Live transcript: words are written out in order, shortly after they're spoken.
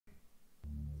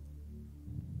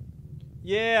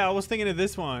Yeah, I was thinking of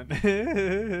this one.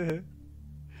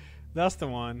 That's the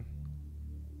one.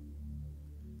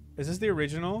 Is this the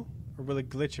original? Or will it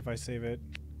glitch if I save it?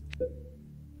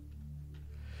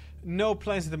 No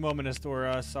plans at the moment,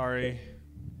 Astora. Sorry.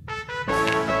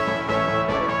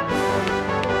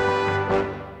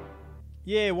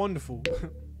 Yeah, wonderful.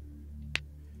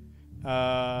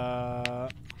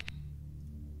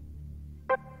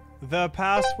 The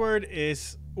password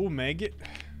is Omeg.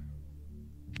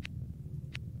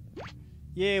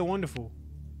 Yeah, wonderful.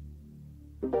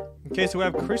 Okay, so we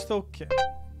have Crystal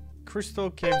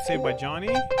Cave saved by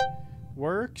Johnny.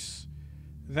 Works.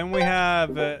 Then we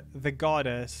have the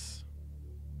Goddess.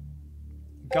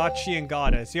 Gotchi and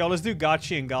Goddess. Yo, let's do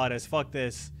Gotchi and Goddess. Fuck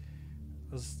this.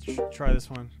 Let's try this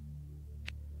one.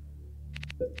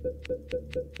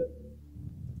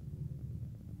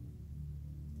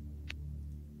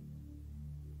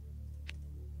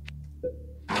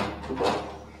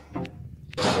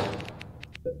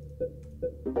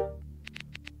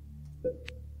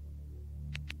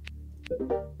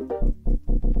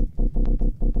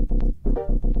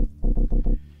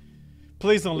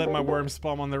 Please don't let my worm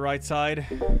spawn on the right side.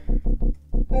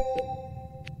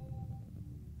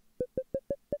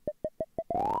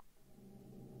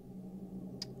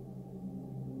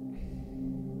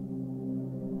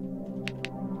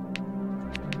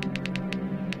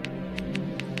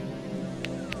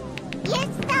 Yes,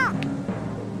 sir.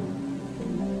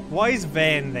 Why is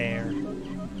Van there?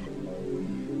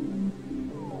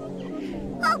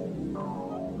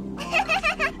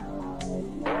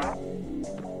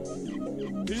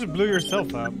 You just blew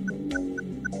yourself up.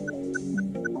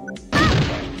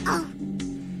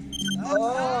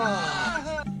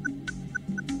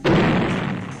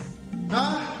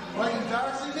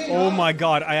 Oh my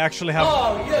god, I actually have...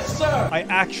 Oh, yes, sir! I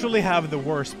actually have the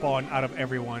worst spawn out of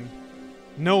everyone.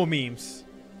 No memes.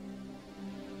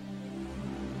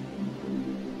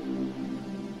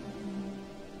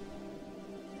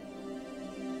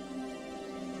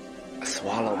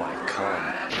 Swallow my cum.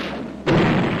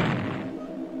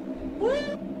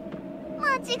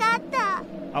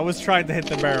 I was trying to hit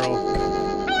the barrel.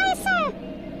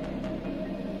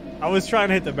 I was trying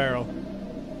to hit the barrel.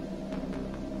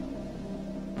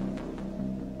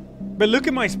 But look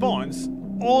at my spawns.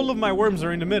 All of my worms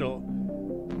are in the middle.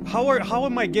 How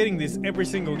am I getting this every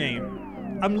single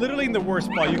game? I'm literally in the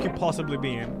worst spot you could possibly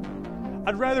be in.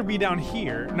 I'd rather be down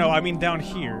here. No, I mean down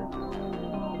here.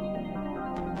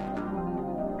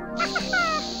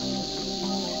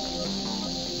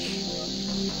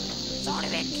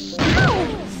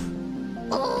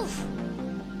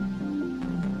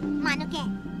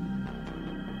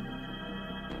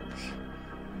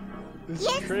 This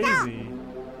is crazy.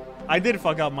 I did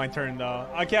fuck up my turn though.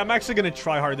 Okay, I'm actually gonna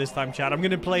try hard this time, chat. I'm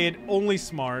gonna play it only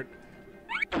smart.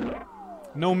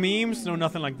 No memes, no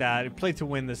nothing like that. Play to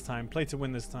win this time. Play to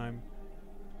win this time.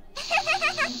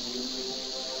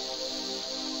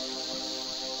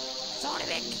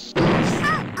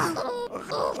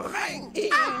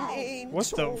 What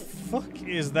the fuck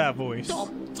is that voice?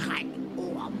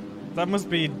 That must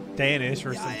be Danish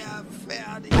or something.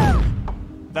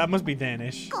 That must be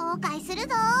Danish.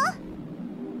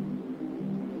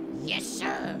 Yes,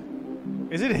 sir.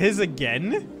 Is it his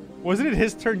again? Wasn't it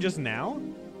his turn just now?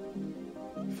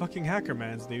 Fucking hacker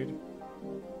mans, dude.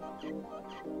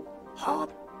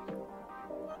 Hop.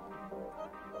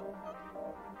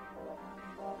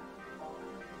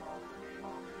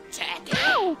 Check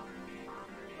it.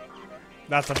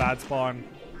 That's a bad spawn.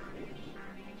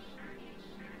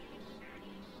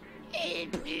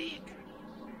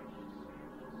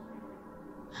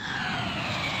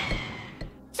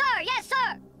 Sir, yes,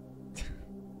 sir.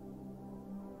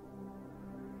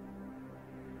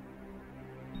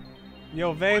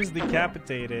 Yo, Van's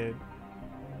decapitated.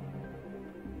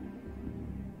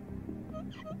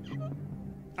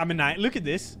 I'm a knight. Look at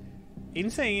this.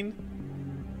 Insane.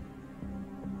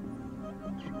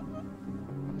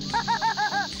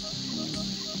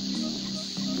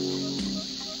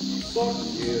 Fuck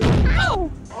you. Ow!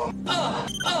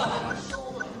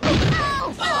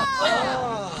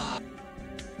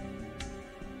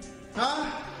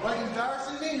 Huh? Like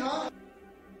embarrassing me, huh?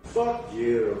 Fuck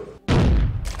you.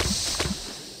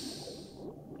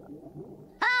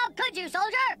 How could you,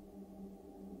 soldier?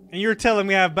 And you're telling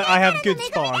me I have good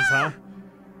spawns, huh?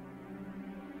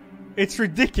 It's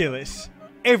ridiculous.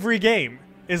 Every game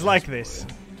is like this.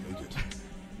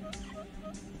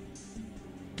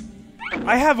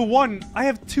 I have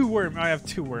two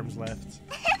worms left.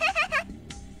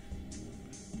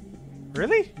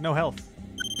 Really? No health.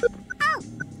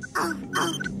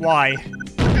 Why?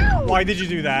 Why did you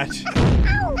do that?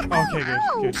 Okay,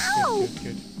 good.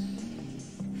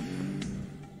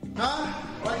 Huh?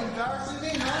 Like embarrassing me,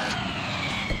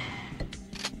 huh?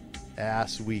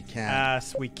 Ass we can.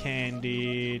 Ass we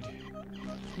candied.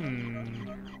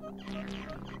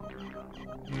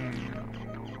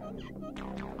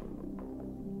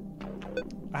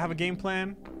 I have a game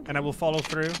plan, and I will follow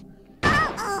through.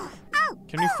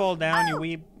 Can you fall down, you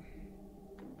weeb?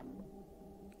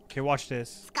 Okay, watch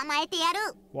this. 捕まえてやる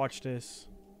Watch this.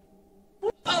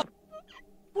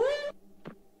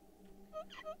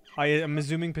 I am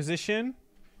assuming position.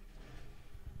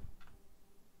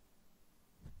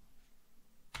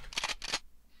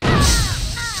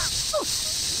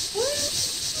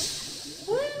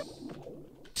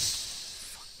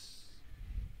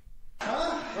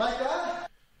 Huh? Like that?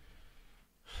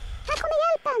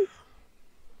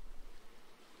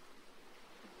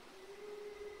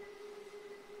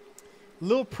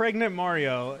 Little pregnant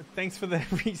Mario, thanks for the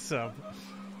resub.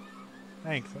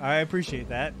 Thanks, I appreciate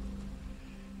that.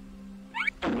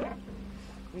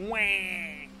 Wah,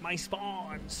 my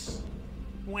spawns.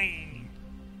 Wah.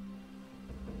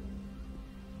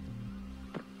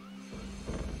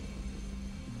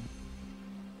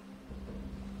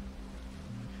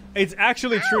 It's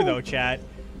actually true though, chat.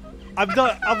 I've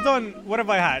done what have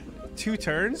I had? 2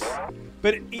 turns?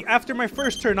 But after my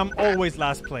first turn, I'm always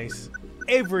last place.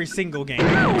 Every single game.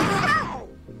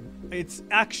 It's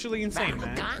actually insane,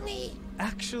 man.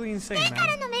 Actually insane, か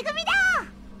ら man. の恵みだ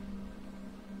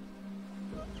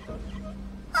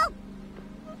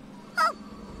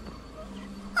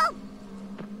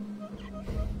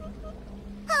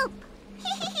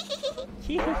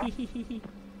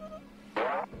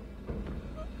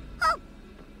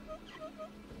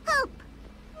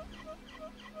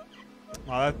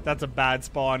Wow, that's a bad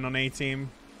spawn on A team.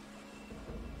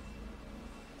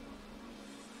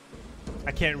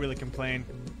 I can't really complain.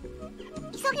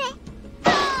 急げ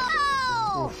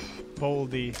Oh!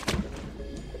 Boldy.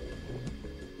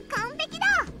 完璧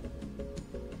だ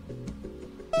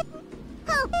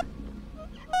Hope!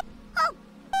 Hope!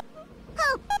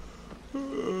 Hope!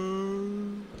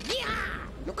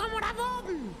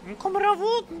 Kom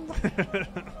eruit.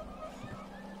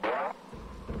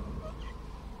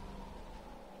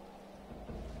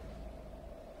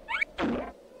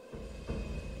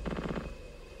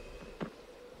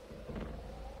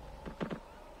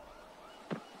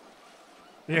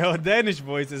 Yo, Danish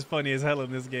voice is funny as hell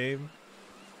in this game.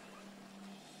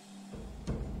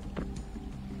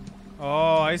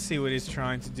 Oh, I see what he's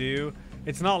trying to do.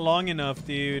 It's not long enough,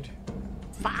 dude.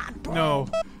 No.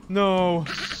 No.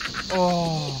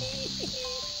 Oh.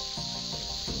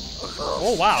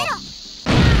 Oh, wow.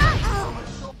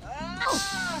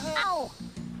 Ow!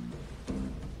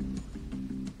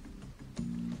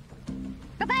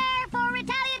 Prepare for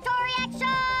retaliatory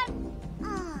action!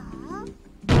 Aww.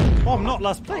 Oh, I'm not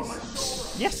last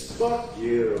place. Yes. Fuck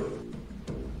you.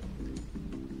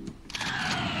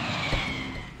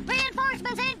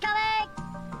 Reinforcements incoming!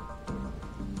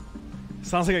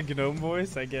 Sounds like a gnome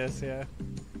voice, I guess, yeah.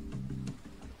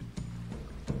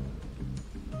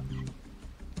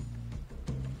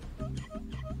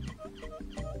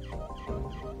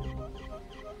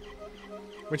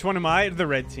 Which one am I? The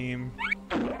red team.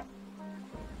 The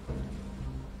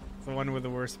one with the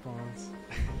worst spawns.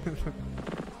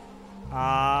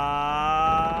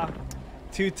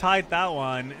 Too tight that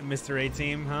one, Mr. A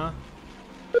team, huh?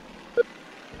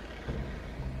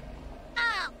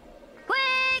 Ow!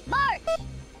 Quick march!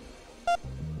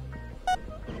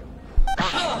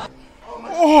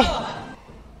 Oh!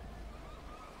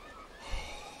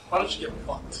 Why don't you get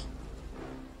fucked?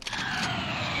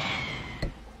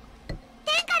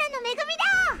 天からの恵みだ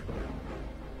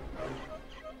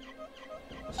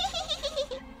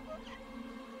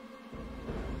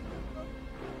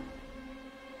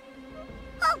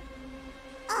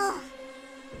Oh.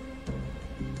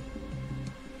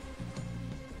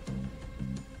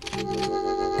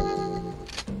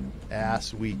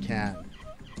 Ass we can.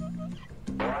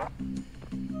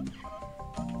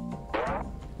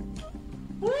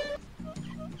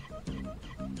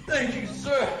 Thank you,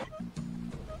 sir.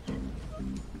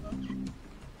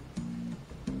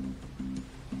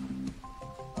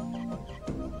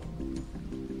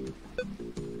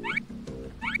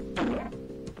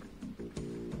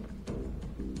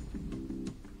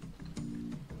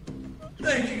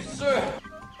 Thank you, sir.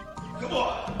 Come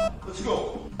on, let's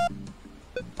go.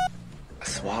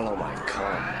 Swallow my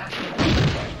cum.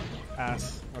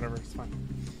 Ass. Whatever, it's fine.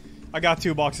 I got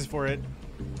 2 boxes for it.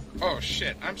 Oh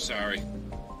shit, I'm sorry.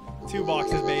 2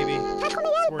 boxes, baby.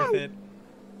 It's worth it.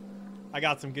 I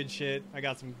got some good shit. I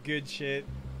got some good shit.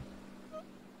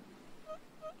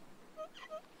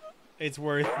 It's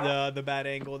worth the bad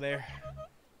angle there.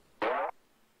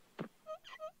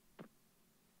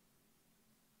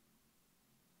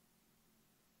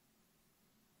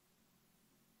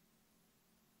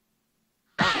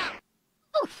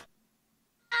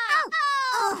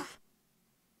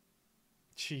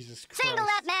 Jesus Christ. Single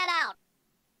that man out.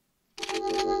 天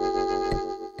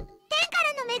か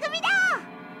らの恵みだ.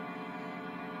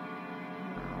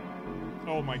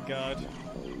 Oh my god.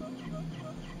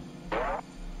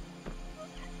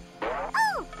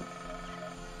 Oh.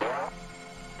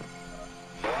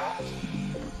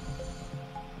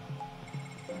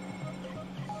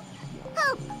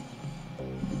 Oh.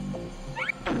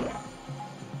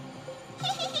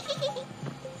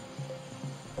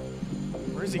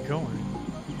 Where's he going?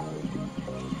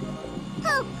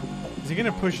 Oh. Is he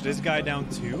gonna push this guy down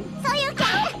too? So you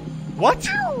can. What?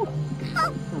 Oh.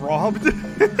 Oh. Robbed?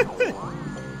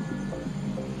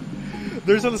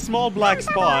 There's a small black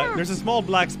spot. There's a small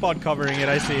black spot covering it.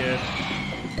 I see it.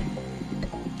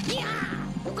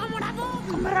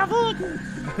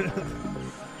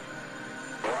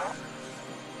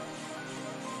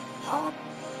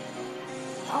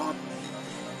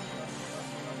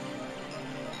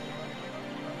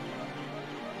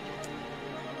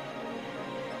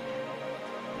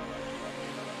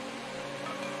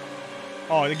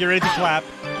 Oh, get ready to clap.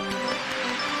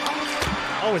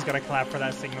 Always gotta clap for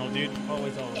that signal, dude.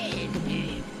 Always, always.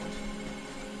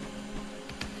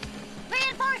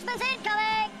 Reinforcements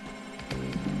incoming.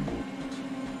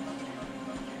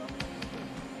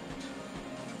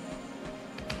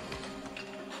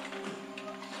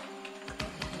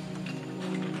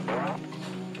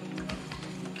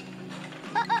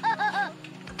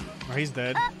 Oh, he's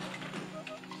dead.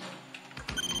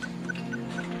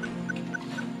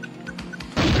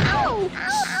 Ow!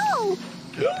 Ow!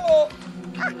 Ow!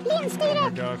 Ah, Oh my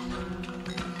Liensteiner! god.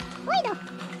 Wait a...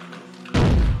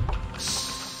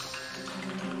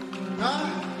 Huh?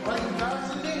 Why you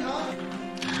embarrassing me, huh?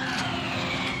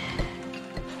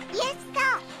 Yes,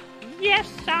 sir! Yes,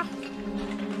 sir.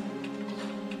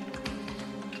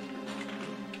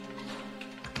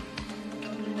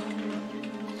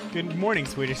 Good morning,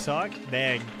 Swedish sock.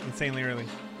 Dang, insanely early.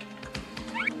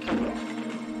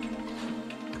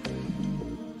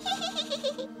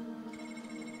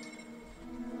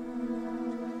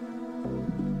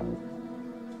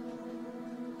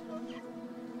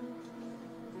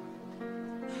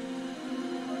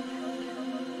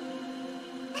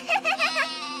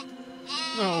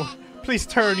 No, please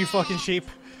turn, you fucking sheep.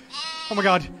 Oh my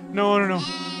god. No, no, no.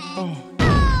 Oh.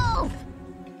 Oh!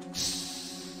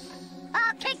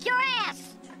 I'll kick your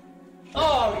ass!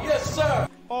 Oh, yes, sir.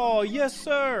 Oh, yes,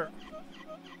 sir.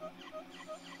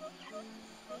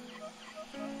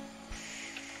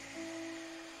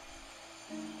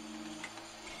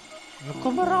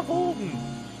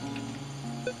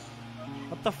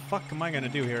 What the fuck am I gonna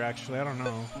do here, actually? I don't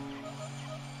know.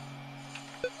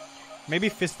 Maybe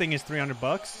fisting is 300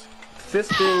 bucks?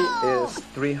 Fisting is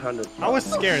 300. I was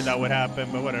scared that would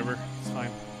happen, but whatever. It's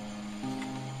fine.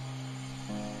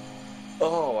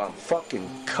 Oh, I'm fucking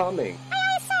coming.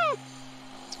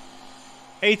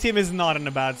 A-Team is not in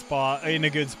a bad spot, in a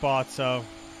good spot, so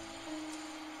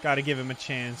gotta give him a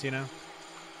chance, you know?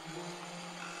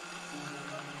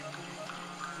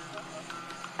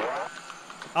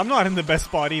 I'm not in the best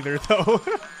spot either, though.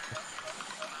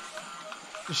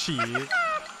 Shit.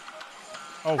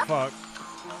 Oh, fuck.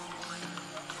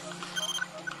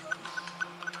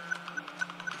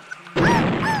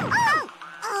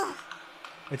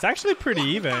 It's actually pretty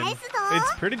even.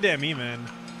 It's pretty damn even.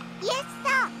 Yes,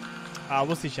 sir!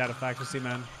 We'll see Shadowfax. We'll see,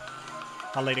 man.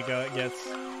 How late it gets.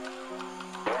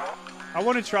 I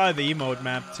want to try the emote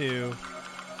map, too.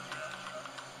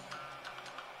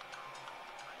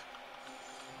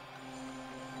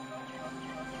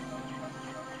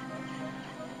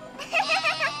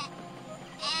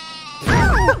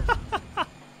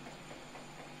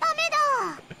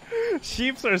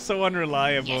 Sheeps are so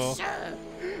unreliable. Yes, sir!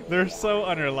 They're so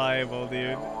unreliable,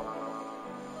 dude.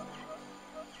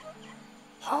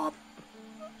 Hop!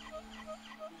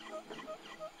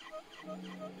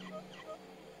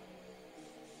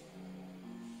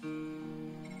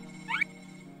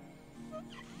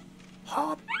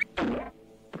 Hop!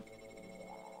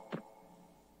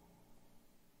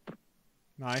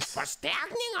 Nice.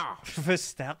 Verstärkninger!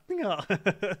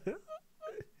 Verstärkninger.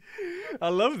 I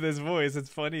love this voice. It's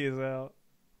funny as hell.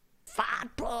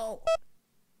 Fahrtpro!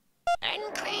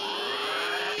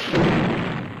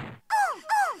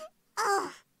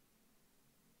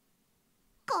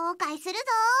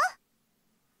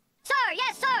 Sir,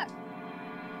 yes, sir!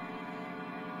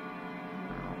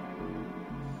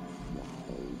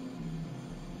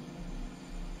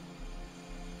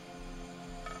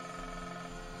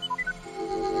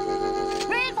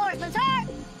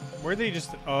 Where did he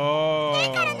just... Oh.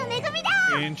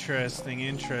 Interesting,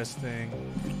 interesting.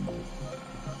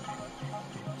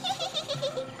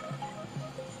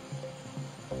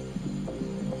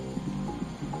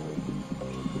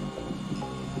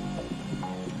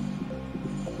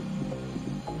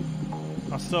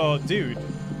 So, dude.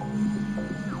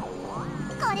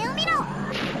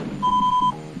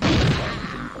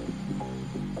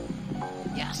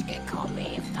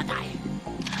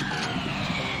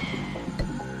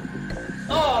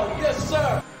 Oh, yes,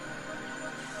 sir.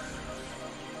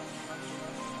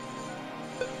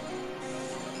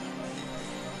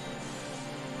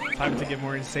 Time to get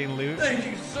more insane loot. Thank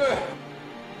you, sir.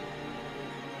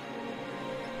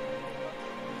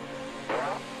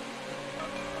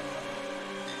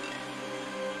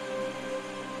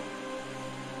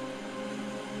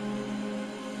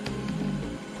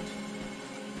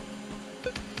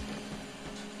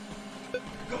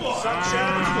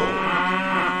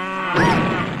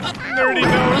 Nerdy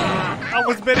knows. I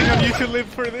was betting on you to live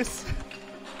for this.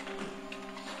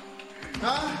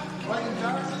 Huh? Like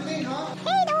embarrassing me, huh?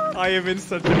 I am in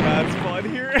such a bad spot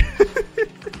here.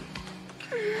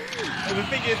 And the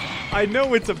thing is, I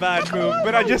know it's a bad move,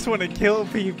 but I just want to kill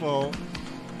people.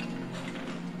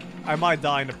 I might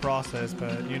die in the process,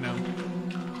 but you know,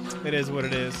 it is what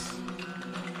it is.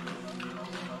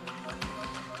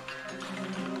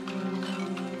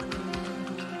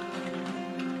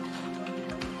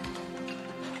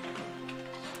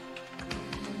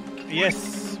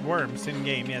 Yes, worms in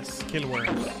game. Yes, kill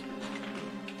worms.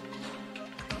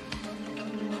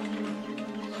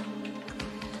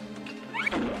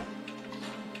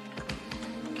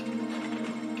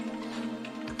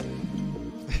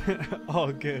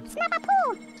 Oh, good.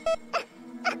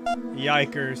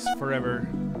 Yikers forever.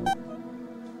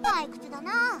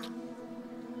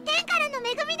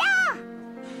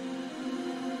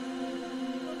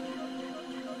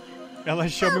 Ella,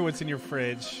 show me what's in your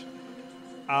fridge.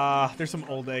 There's some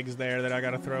old eggs there that I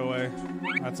gotta throw away.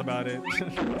 That's about it.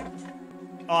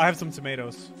 Oh, I have some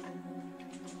tomatoes.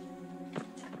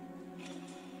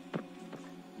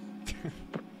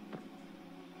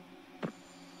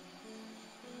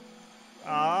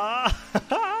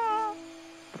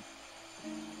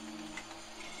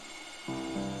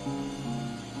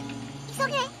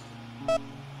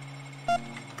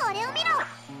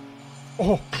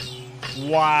 Oh,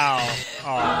 wow. Oh,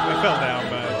 I fell down,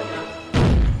 but...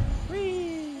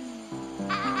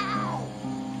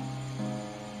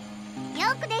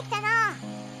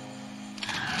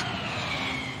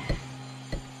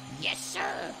 Yes,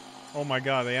 sir. Oh my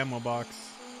god, the ammo box.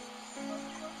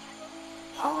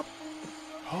 Hop.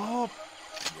 Oh.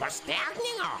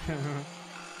 Verstärkninger.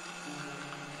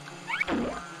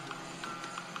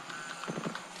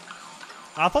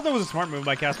 I thought that was a smart move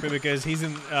by Casper because he's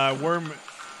in Worm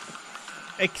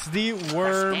XD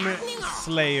Worm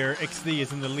Slayer. XD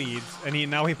is in the lead,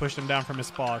 and now he pushed him down from his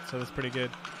spot, so that's pretty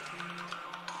good.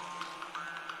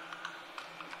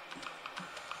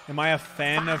 Am I a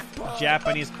fan of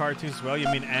Japanese cartoons as well? You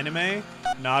mean anime?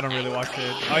 No, I don't really watch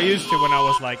it. I used to when I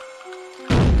was like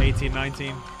 18,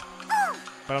 19.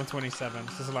 But I'm 27.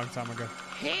 This is a long time ago.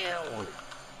 Reinforcements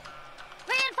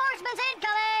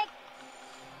incoming!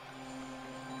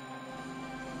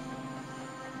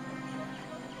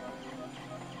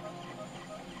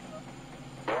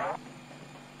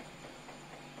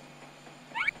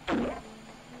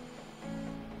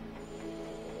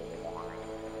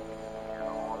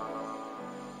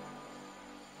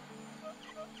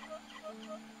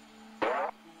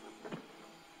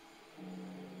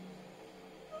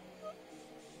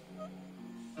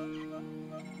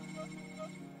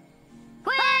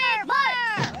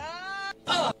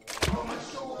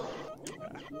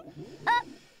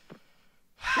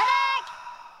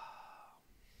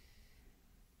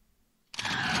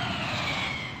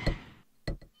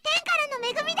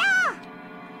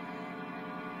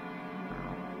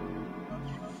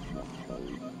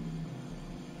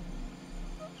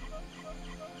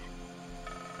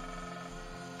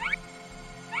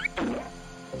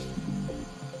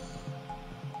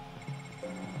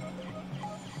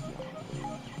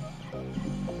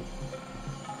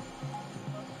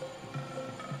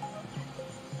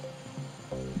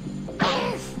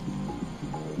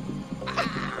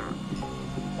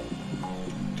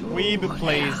 Weeb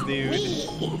plays, dude.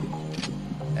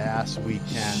 Ass we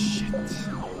can. Shit.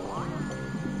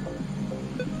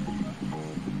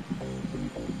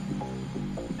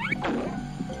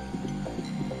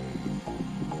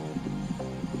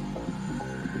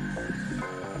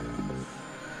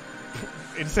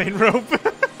 Insane rope.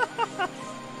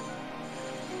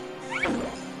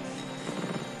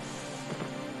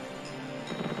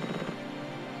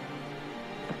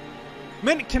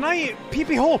 Man, can I pee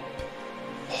hop?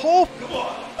 Hop! Come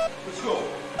on, let's go.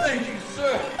 Thank you,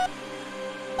 sir.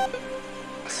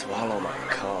 Swallow my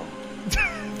cum.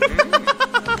 Get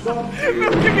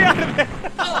me out of there!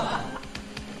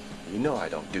 You know I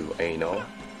don't do anal.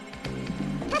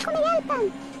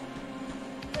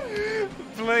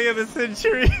 Play of the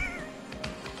century.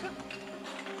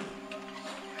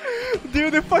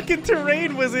 Dude, the fucking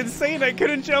terrain was insane. I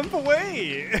couldn't jump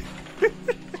away.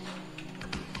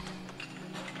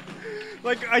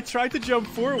 Like, I tried to jump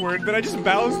forward, but I just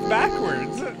bounced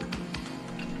backwards.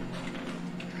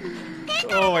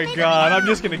 Oh my god, I'm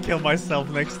just gonna kill myself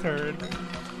next turn.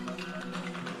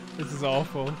 This is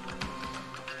awful.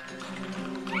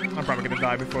 I'm probably gonna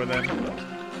die before then.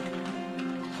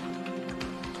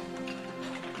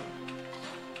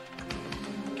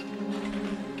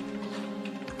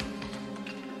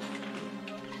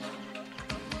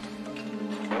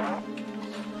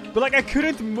 But like, I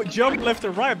couldn't jump left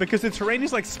or right because the terrain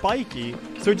is like spiky,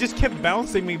 so it just kept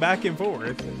bouncing me back and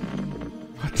forth.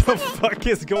 What the fuck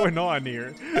is going on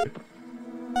here?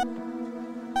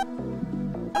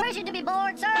 Permission to be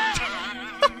bored, sir.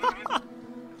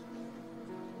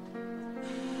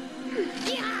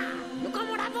 Ja, nu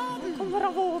kommer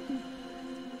der våben.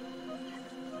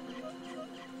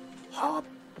 Hop.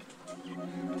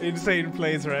 Insane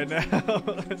plays right now.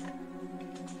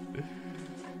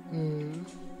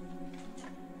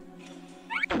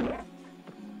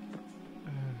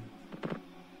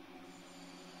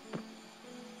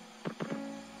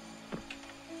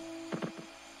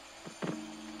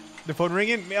 The phone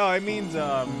ringing? Oh, it means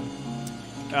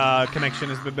connection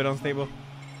is a bit unstable.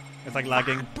 It's like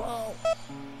lagging.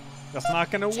 That's not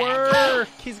gonna work.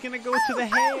 He's gonna go to the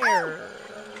hair.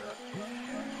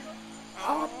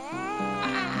 Hop.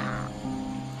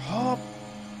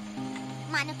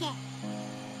 Manuke.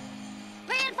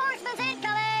 Reinforcements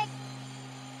incoming.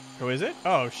 Who is it?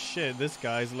 Oh shit, this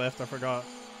guy's left. I forgot.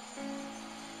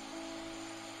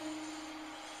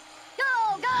 Go,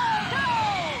 go, go.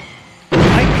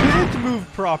 I couldn't move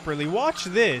properly. Watch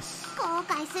this. 後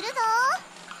悔するぞ。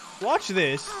 Watch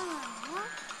this.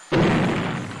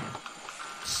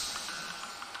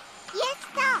 Yes,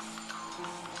 sir.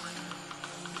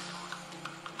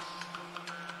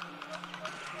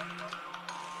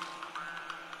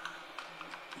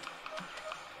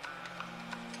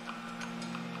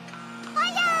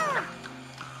 Fire!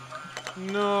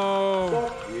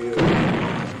 No.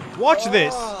 Watch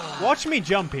this. Watch me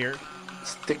jump here.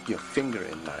 Stick your finger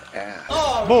in my ass.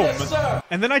 Oh, Boom. yes, sir.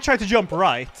 And then I try to jump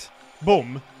right.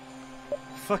 Boom.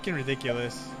 Fucking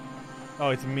ridiculous. Oh,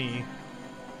 it's me.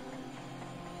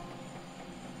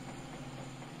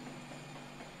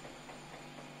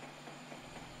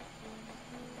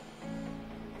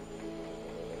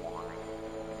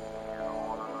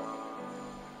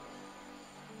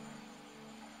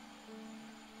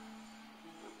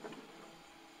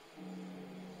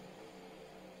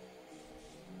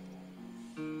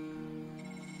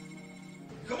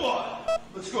 Come on,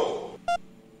 let's go.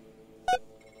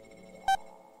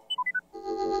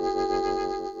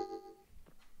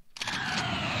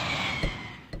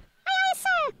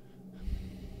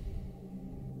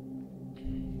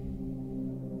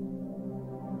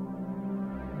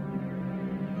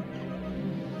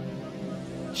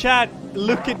 Chat,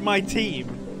 look at my team.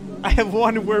 I have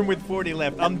one worm with 40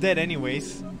 left. I'm dead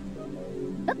anyways.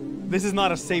 This is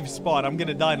not a safe spot. I'm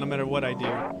gonna die no matter what I do.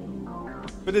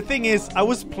 But the thing is, I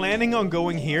was planning on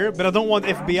going here, but I don't want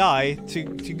FBI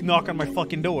to knock on my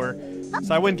fucking door.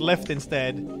 So I went left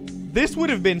instead. This would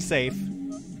have been safe.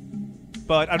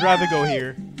 But I'd rather go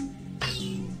here.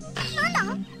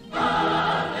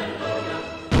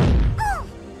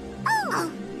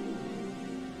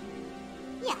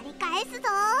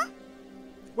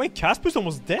 Wait, Casper's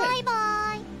almost dead. Bye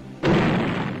bye.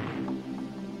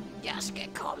 Jeg skal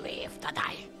komme efter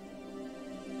dig.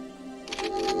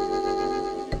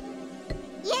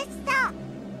 Yes, sir.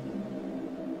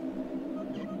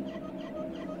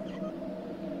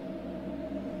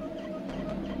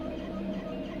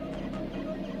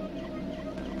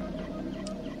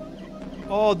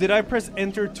 Oh, did I press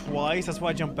enter twice? That's why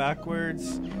I jumped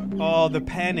backwards. Oh, the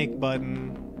panic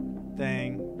button.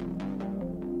 Dang.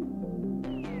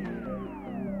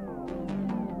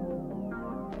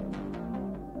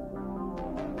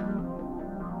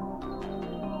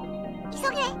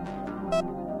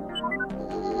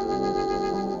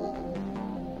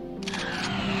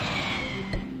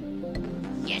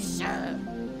 Yes, sir.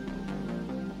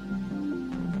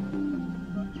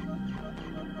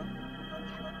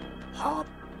 Hop.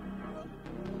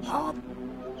 Hop.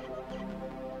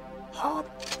 Hop.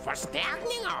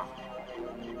 Forstærkninger.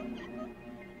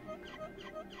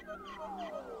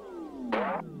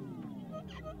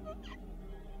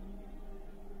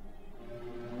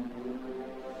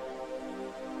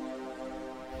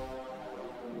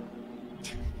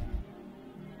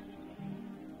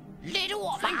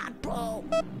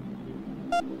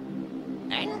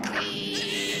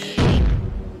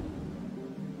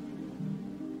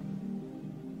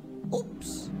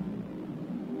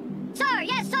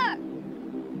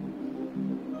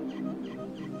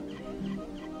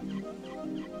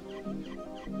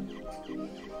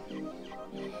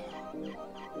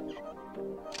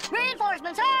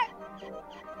 Reinforcements, sir!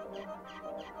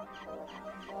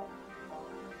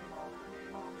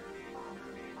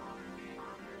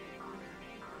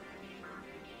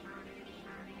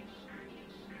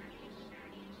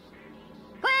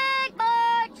 Quick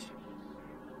march!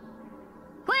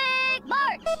 Quick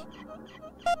march!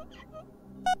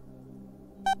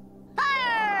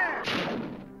 Fire!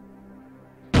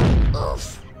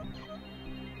 Uff.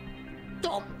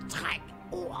 Dumm Dreck,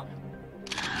 Ohren.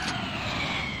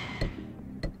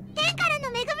 天からの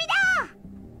恵みだ。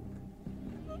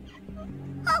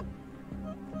ほっ。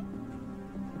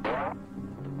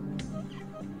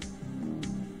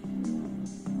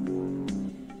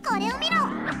これを見ろ。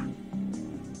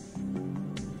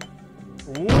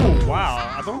 Ooh, wow.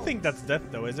 I don't think that's death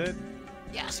though, is it?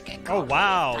 Yes, get Oh,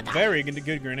 wow. Very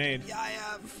good grenade. Ja,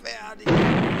 ja, fertig.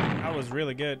 That was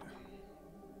really good.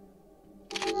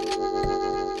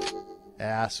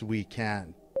 As we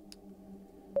can.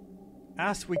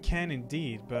 As we can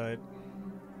indeed, but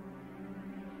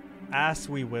as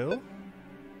we will?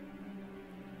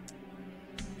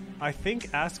 I think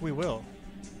as we will.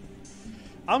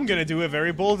 I'm gonna do a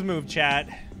very bold move, chat.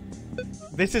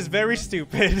 This is very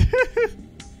stupid.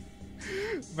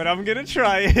 But I'm gonna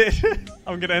try it.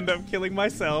 I'm gonna end up killing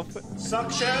myself.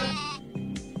 Suction.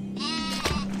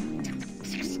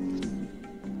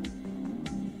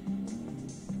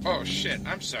 Oh shit,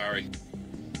 I'm sorry.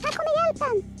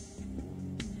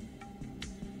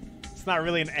 It's not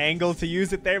really an angle to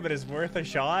use it there, but it's worth a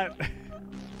shot.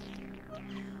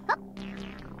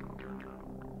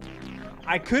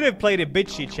 I could have played a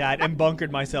bitchy, chat, and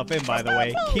bunkered myself in, by the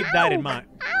way. Keep that in mind.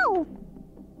 Ow!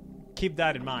 Keep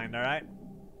that in mind, alright?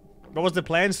 What was the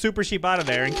plan? Super sheep out of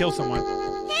there and kill someone.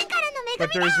 天からの恵みだ。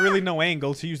 But there's really no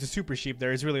angle to use the super sheep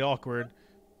there. It's really awkward.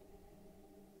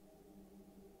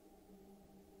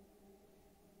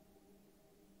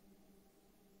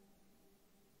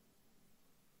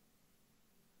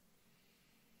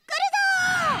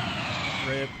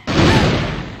 Rip.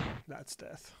 That's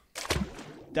death.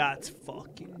 That's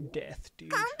fucking death,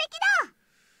 dude. 完璧だ。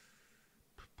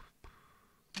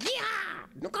 Ja,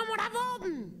 nu kommer der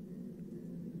våben.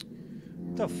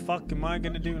 What the fuck am I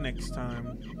gonna do next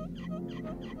time?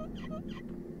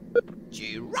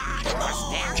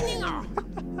 Geronimo-stærkninger.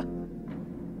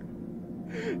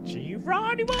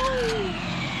 Geronimo!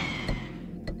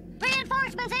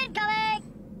 Reinforcements incoming.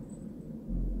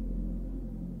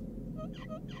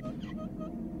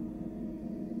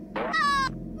 Ow!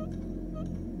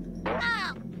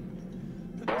 Ow!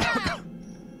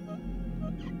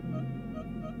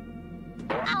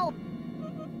 Ow!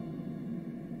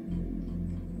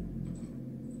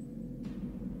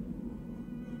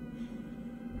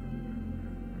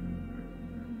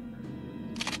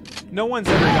 No one's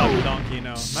ever got the donkey,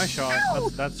 no. Nice shot.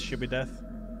 That should be death.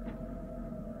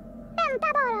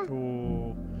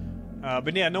 Ooh.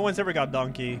 But yeah, no one's ever got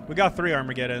donkey. We got 3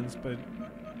 Armageddons, but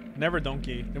never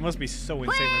donkey. They must be so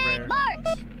insanely rare.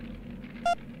 March!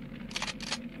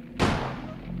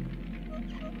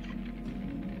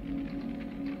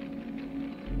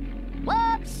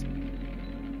 Whoops!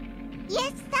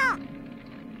 Yes, sir.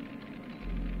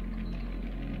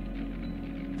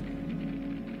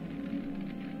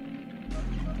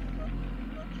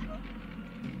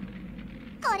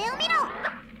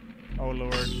 Oh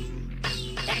lord.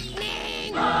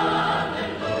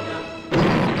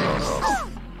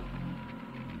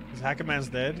 Is Hackerman's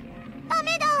dead?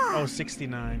 Oh,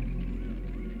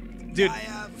 69. Dude,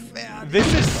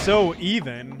 this is so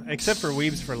even, except for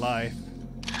Weebs for life.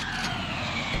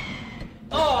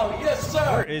 Oh, yes, sir.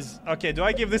 Where is... Okay, do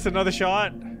I give this another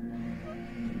shot?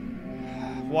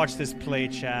 Watch this play,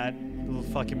 chat. It'll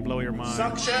fucking blow your mind.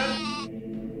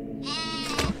 Suction.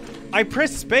 I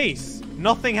pressed space.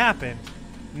 Nothing happened.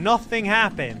 Nothing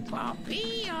happened.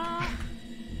 Papier.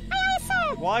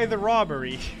 Why the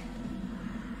robbery?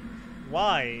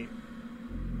 Why?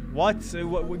 What?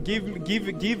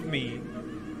 Give me.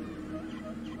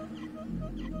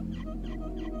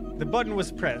 The button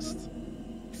was pressed.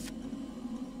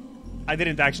 I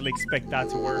didn't actually expect that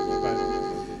to work, but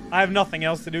I have nothing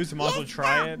else to do, so I might as well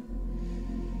try it.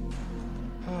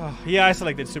 Yeah, I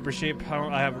selected super sheep.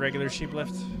 I have regular sheep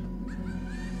left.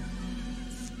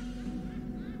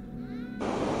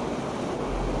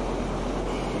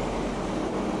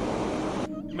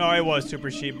 No, it was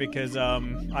super sheep because I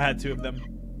had 2 of them.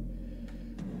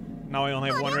 Now I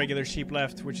only have 1 regular sheep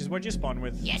left, which is what you spawn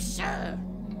with. Yes, sir.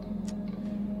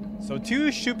 So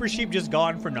 2 super sheep just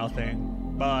gone for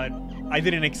nothing, but I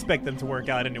didn't expect them to work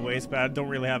out anyways, but I don't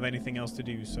really have anything else to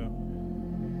do, so.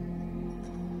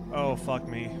 Oh, fuck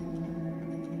me.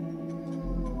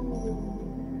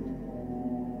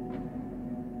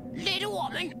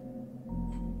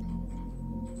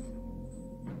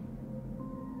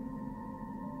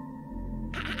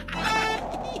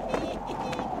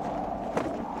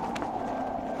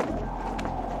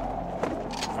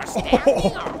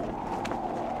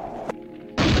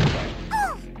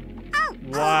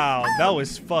 Wow, that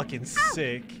was fucking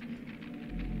sick.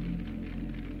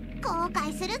 後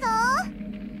悔するぞ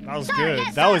That was Sir, good.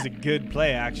 yes, That sir. was a good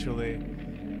play, actually.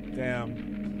 Damn.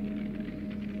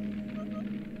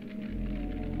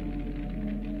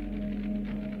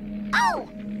 Oh!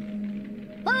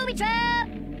 Booby trap!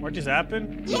 What just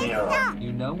happened? Yes, sir!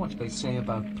 You know what they say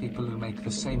about people who make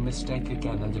the same mistake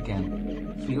again and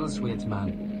again. Feels weird,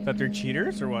 man. That they're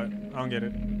cheaters or what? I don't get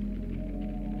it.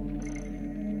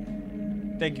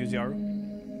 Thank you, Ziaru.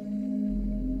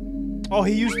 Oh,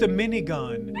 he used a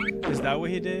minigun. Is that what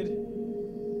he did?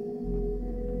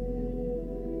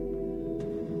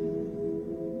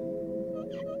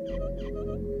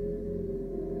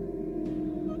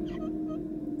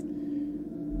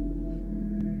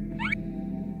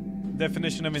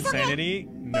 Definition of insanity?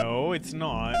 No, it's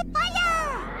not.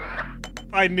 Fire!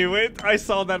 I knew it. I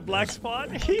saw that black spot.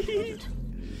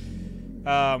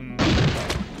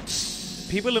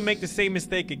 People who make the same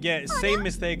mistake again, same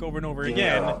mistake over and over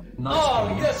again.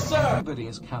 Nice yes, sir. Everybody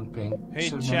is camping, Hey,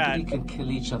 so chat. nobody can kill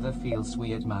each other. Feels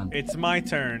weird, man. It's my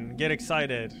turn. Get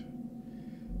excited.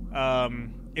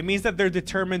 It means that they're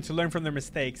determined to learn from their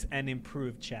mistakes and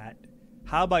improve, chat.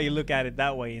 How about you look at it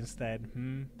that way instead?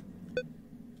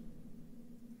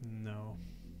 No.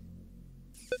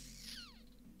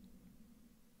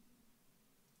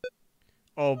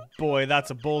 Oh boy,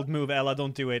 that's a bold move, Ella.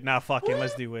 Don't do it. Nah, fuck it.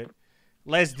 Let's do it.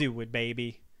 Let's do it,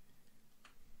 baby.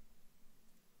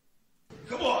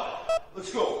 Come on,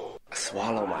 let's go.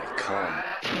 Swallow my cum.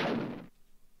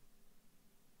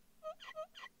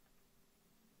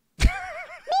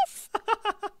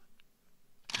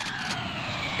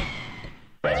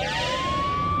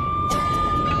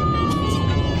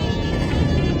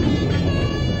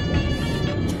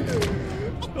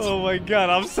 Oh my god,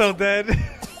 I'm so dead.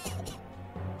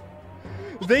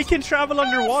 They can travel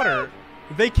underwater.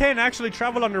 They can actually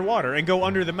travel underwater and go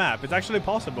under the map. It's actually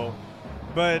possible.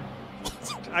 But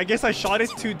I guess I shot it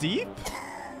too deep?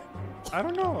 I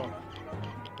don't know.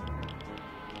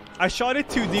 I shot it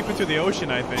too deep into the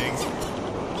ocean, I think.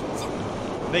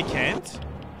 They can't?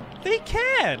 They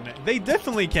can! They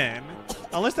definitely can.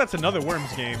 Unless that's another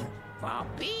Worms game.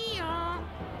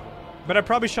 But I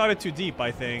probably shot it too deep,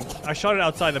 I think. I shot it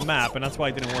outside the map, and that's why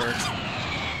it didn't work.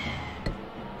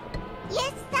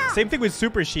 Yes, sir! Same thing with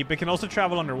Super Sheep. It can also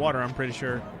travel underwater, I'm pretty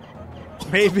sure.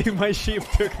 Maybe my sheep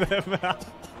took them out.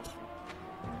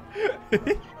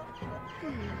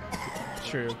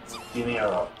 True.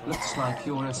 Looks like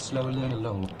you're a slow learner,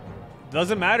 lol.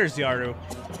 Doesn't matter, Ziaru.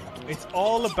 It's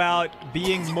all about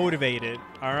being motivated,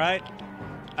 alright?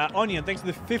 Onion, thanks for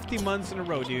the 50 months in a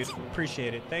row, dude.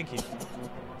 Appreciate it. Thank you.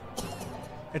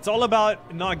 It's all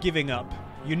about not giving up.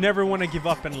 You never want to give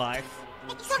up in life.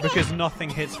 Because nothing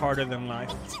hits harder than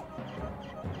life.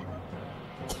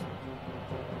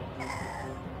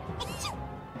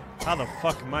 How the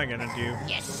fuck am I gonna do?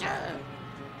 Yes, sir.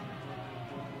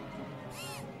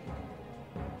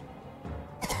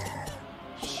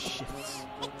 Shit.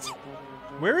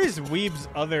 Where is Weeb's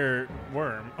other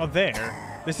worm? Oh,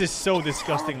 there. This is so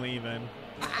disgustingly even.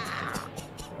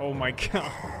 Oh my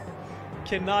god.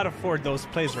 Cannot afford those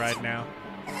plays right now.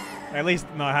 At least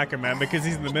not Hacker Man, because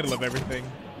he's in the middle of everything.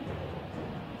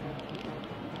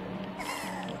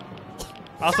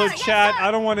 Also, chat, I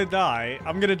don't want to die.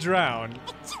 I'm gonna drown.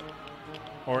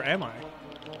 Or am I?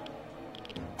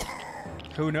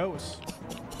 Who knows?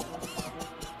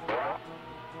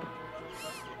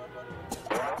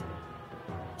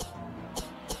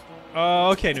 Oh,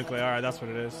 okay, Nuclear. Alright, that's what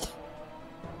it is.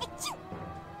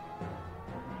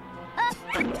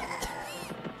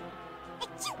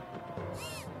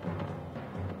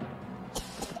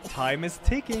 Time is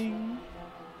ticking.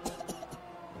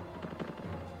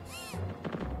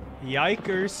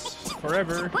 Yikers.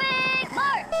 Forever. Quick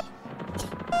march!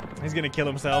 He's gonna kill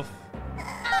himself.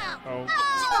 Oh.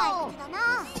 Oh!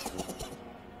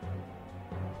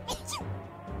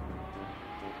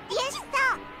 Yes,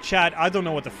 sir! Chat, I don't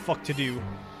know what the fuck to do.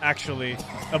 Actually.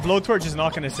 A blowtorch is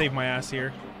not gonna save my ass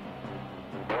here.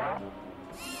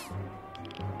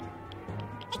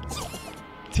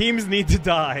 Teams need to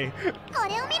die.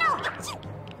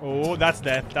 Oh, that's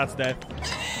death. That's death.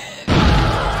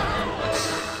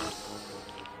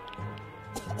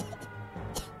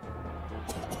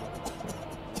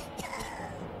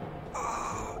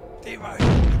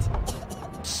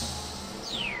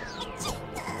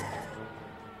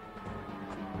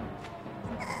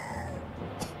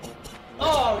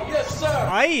 Oh, yes, sir.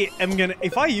 I am gonna...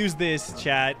 If I use this,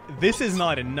 chat, this is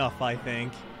not enough, I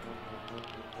think.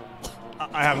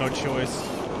 I have no choice.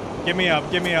 Give me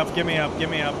up, give me up, give me up, give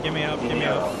me up, give me up, give me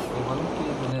up. There won't be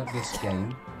a winner this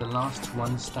game. The last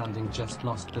one standing just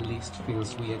lost. The least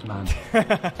feels weird, man.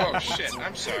 Oh shit,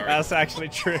 I'm sorry. That's actually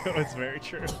true. It's very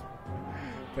true.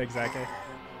 Exactly.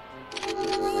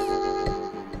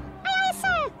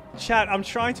 Chat, I'm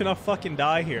trying to not fucking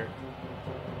die here.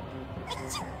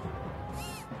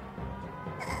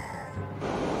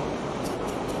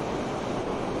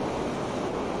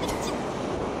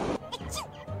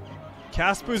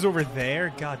 Casper's over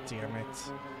there? God damn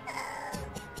it.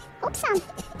 Oops.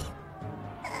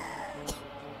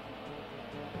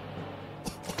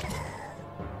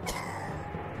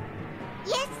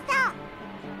 Yes, sir.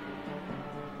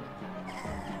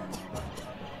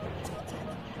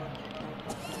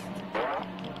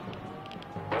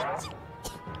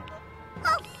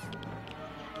 Hope.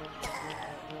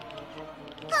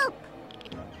 Hope.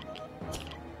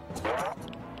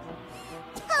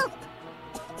 Hope.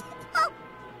 Hope.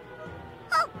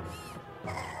 Hope.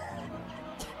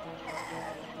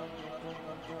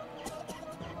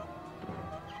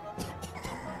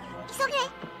 It's okay.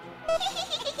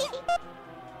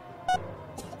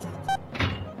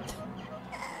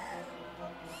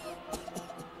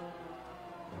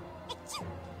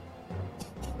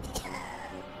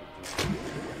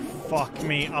 Fuck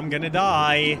me, I'm gonna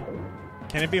die.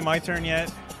 Can it be my turn yet?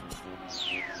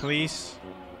 Please?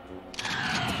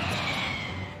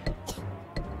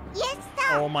 Yes,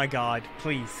 sir. Oh my god,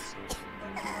 please.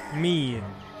 Me.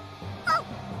 Oh.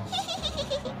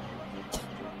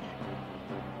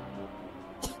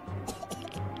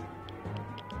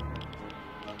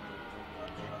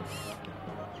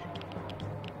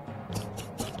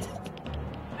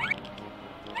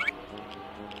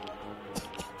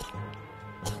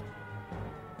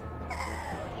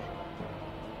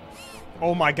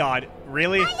 Oh my god,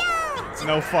 really?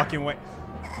 No fucking way.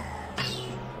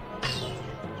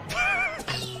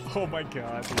 Oh my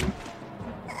god, dude.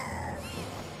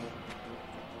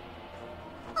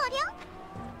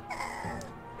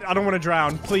 I don't want to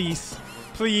drown. Please.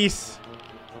 Please.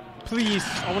 Please.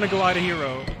 I want to go out a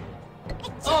hero.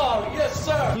 Oh, yes,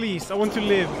 sir. Please. I want to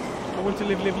live. I want to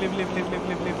live, live, live, live, live, live,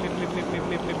 live, live, live, live, live, live,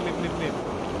 live, live, live, live, live.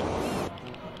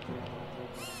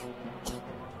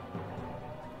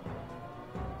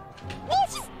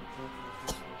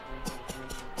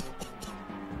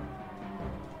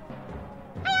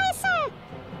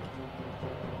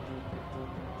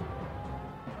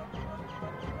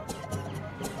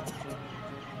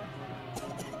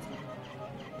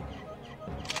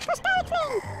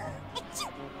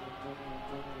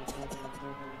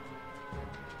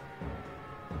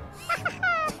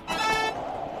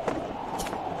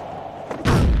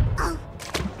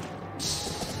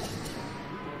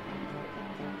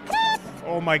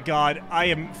 Oh my god, I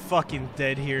am fucking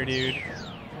dead here, dude.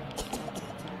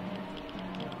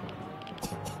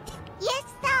 Yes,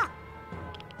 sir.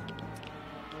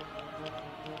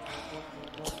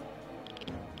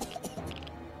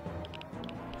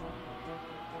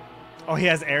 Oh, he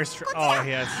has airstrike. Oh,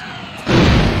 he has.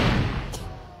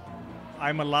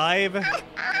 I'm alive. Ow!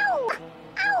 Ow!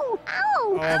 Ow!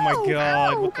 Oh my Ow!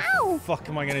 god, Ow! what the Ow! fuck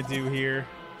am I gonna do here?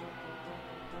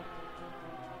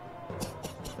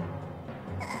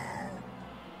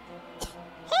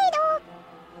 Hey, dog.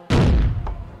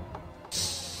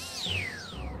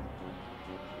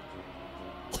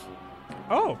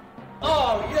 Oh,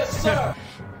 Oh, yes, sir.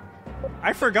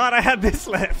 I forgot I had this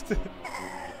left.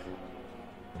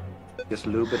 Just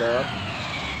lube it up.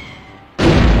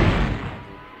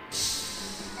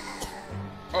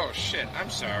 Oh shit, I'm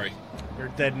sorry. You're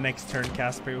dead next turn,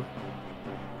 Caspu.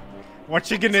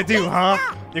 What you gonna do, huh?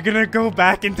 You're gonna go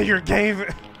back into your cave?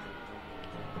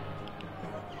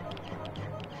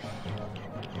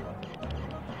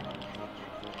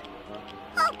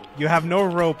 You have no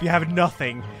rope, you have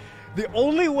nothing. The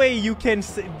only way you can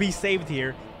be saved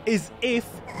here is if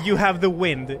you have the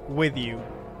wind with you.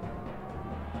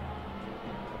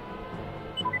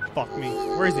 Fuck me.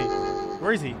 Where is he?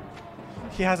 Where is he?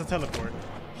 He has a teleport.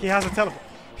 He has a teleport.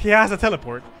 He has a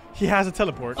teleport. He has a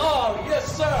teleport. Oh,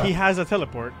 yes, sir. He has a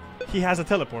teleport. He has a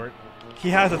teleport. He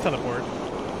has a teleport.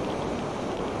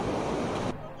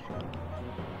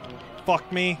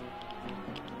 Fuck me.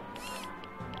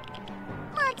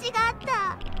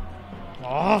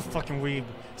 Oh, fucking weeb.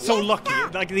 So lucky.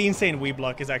 Like, the insane weeb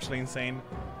luck is actually insane.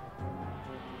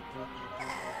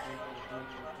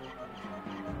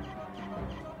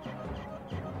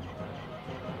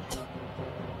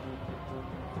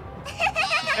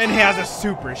 And he has a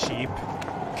super sheep.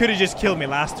 Could have just killed me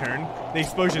last turn. The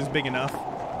explosion's big enough.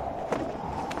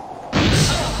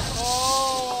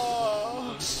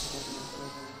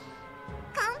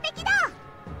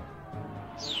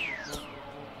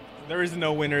 There is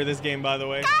no winner this game, by the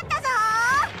way.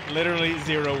 Literally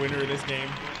zero winner this game.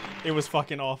 It was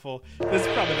fucking awful. This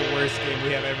is probably the worst game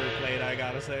we have ever played, I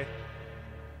gotta say.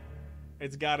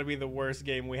 It's gotta be the worst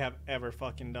game we have ever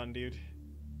fucking done, dude.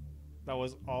 That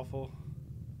was awful.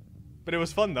 But it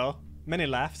was fun, though. Many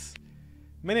laughs.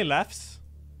 Many laughs.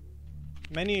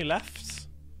 Many laughs.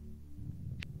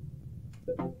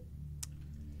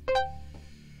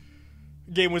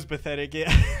 Game was pathetic,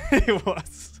 yeah. It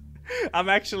was. I'm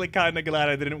actually kind of glad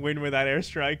I didn't win with that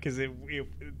airstrike, because it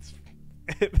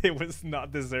was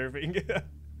not deserving.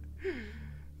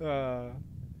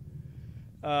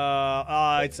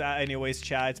 It's anyways,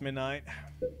 chat. It's midnight.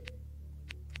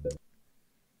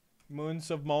 Moons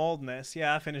of Maldness.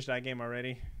 Yeah, I finished that game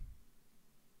already.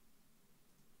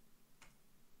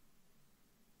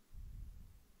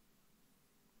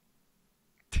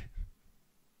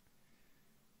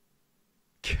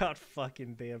 God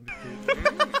fucking damn it, dude.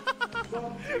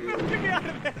 Get me out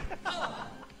of there.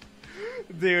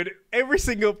 Dude, every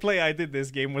single play I did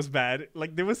this game was bad.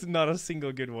 Like, there was not a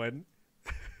single good one.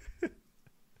 It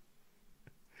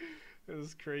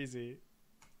was crazy.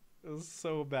 It was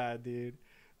so bad, dude.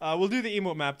 We'll do the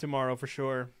emote map tomorrow for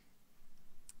sure.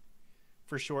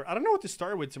 For sure. I don't know what to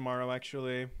start with tomorrow,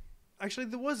 actually. Actually,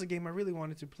 there was a game I really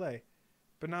wanted to play.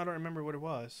 But now I don't remember what it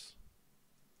was.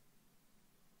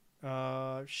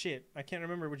 Shit. I can't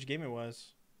remember which game it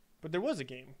was. But there was a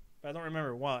game. But I don't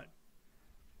remember what.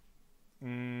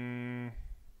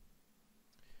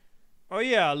 Oh,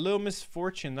 yeah. Little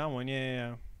Misfortune. That one.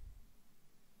 Yeah.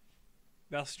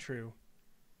 That's true.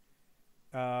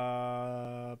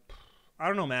 I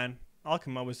don't know, man. I'll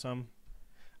come up with some.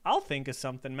 I'll think of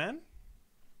something, man.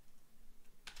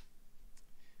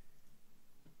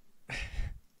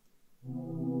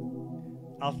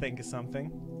 I'll think of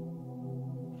something.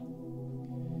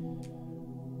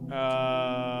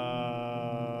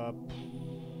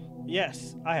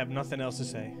 Yes, I have nothing else to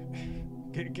say.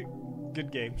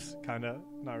 Good games, kinda.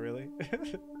 Not really.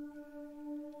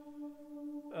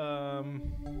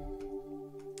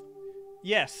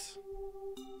 Yes.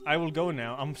 I will go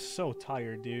now. I'm so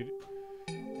tired, dude.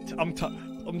 I'm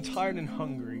tired and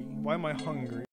hungry. Why am I hungry?